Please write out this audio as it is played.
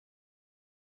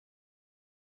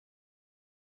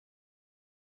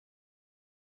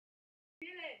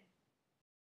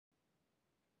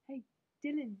Hey,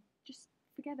 Dylan, just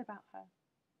forget about her.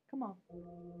 Come on.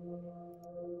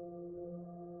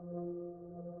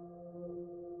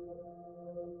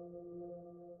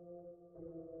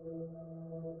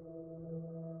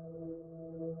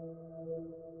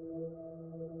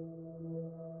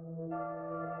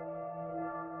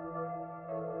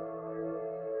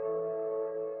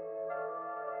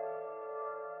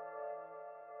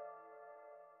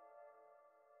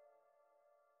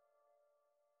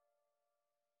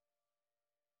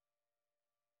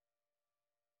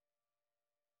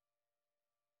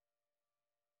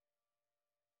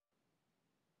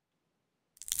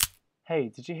 Hey,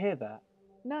 did you hear that?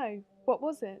 No, what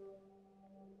was it?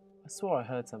 I swore I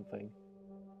heard something.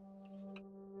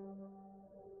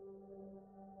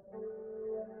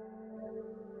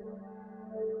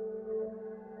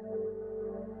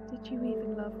 Did you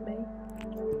even love me?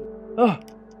 Oh!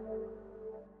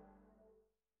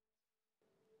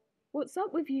 What's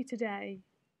up with you today?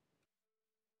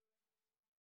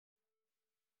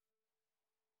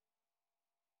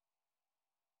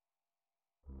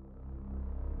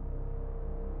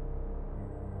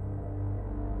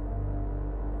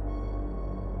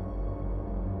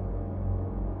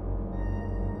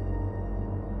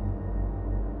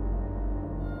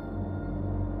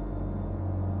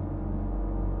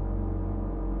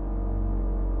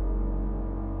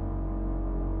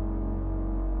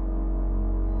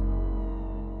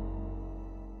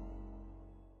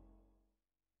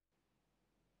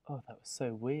 Oh, that was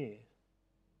so weird.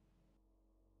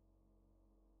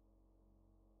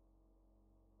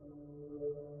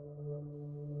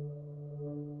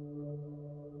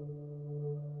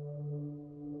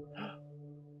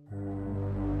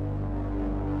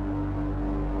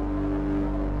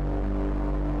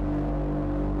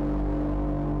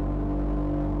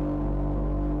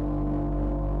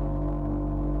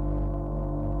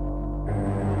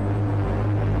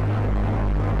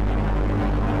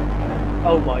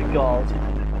 Oh my god.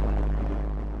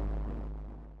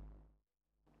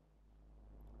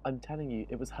 I'm telling you,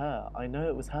 it was her. I know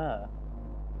it was her.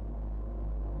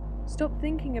 Stop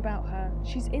thinking about her.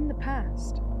 She's in the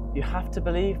past. You have to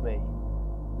believe me.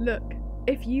 Look,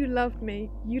 if you loved me,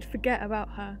 you'd forget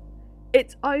about her.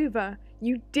 It's over.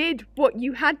 You did what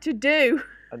you had to do.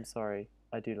 I'm sorry.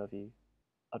 I do love you.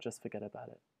 I'll just forget about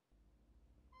it.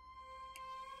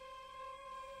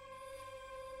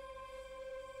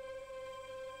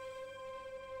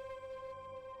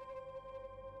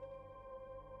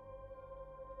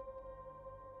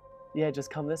 Yeah,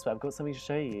 just come this way. I've got something to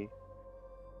show you.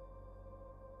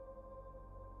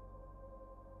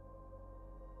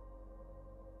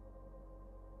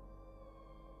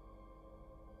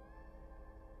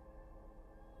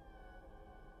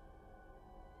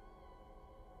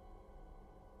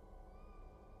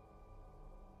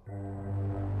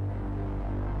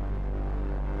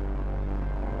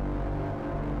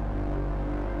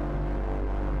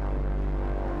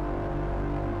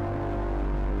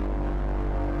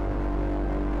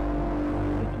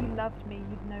 If you loved me,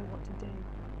 you'd know what to do.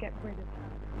 Get rid of her.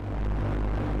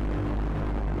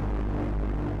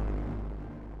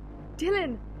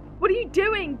 Dylan, what are you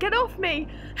doing? Get off me!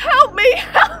 Help me!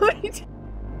 Help me!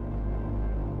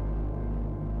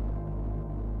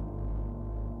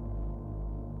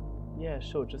 Yeah,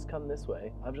 sure. Just come this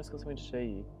way. I've just got something to show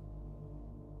you.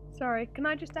 Sorry, can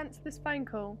I just answer this phone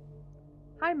call?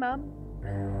 Hi, Mum.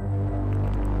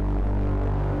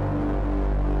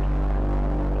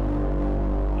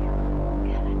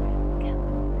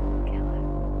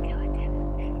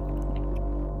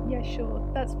 Yeah,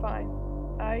 sure, that's fine.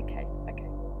 Okay,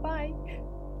 bye.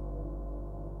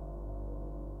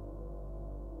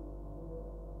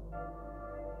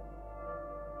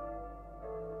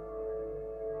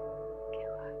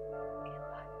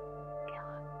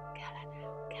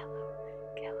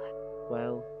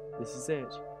 Well, this is it.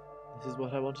 This is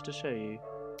what I wanted to show you.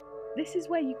 This is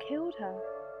where you killed her.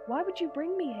 Why would you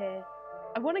bring me here?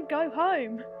 I want to go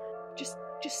home. Just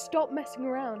stop messing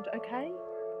around, okay?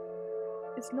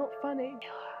 It's not funny.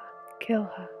 Kill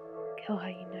her. Kill her.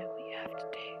 You know what you have to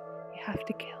do. You have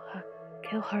to kill her.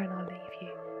 Kill her and I'll leave you.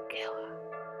 Kill her.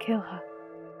 Kill her.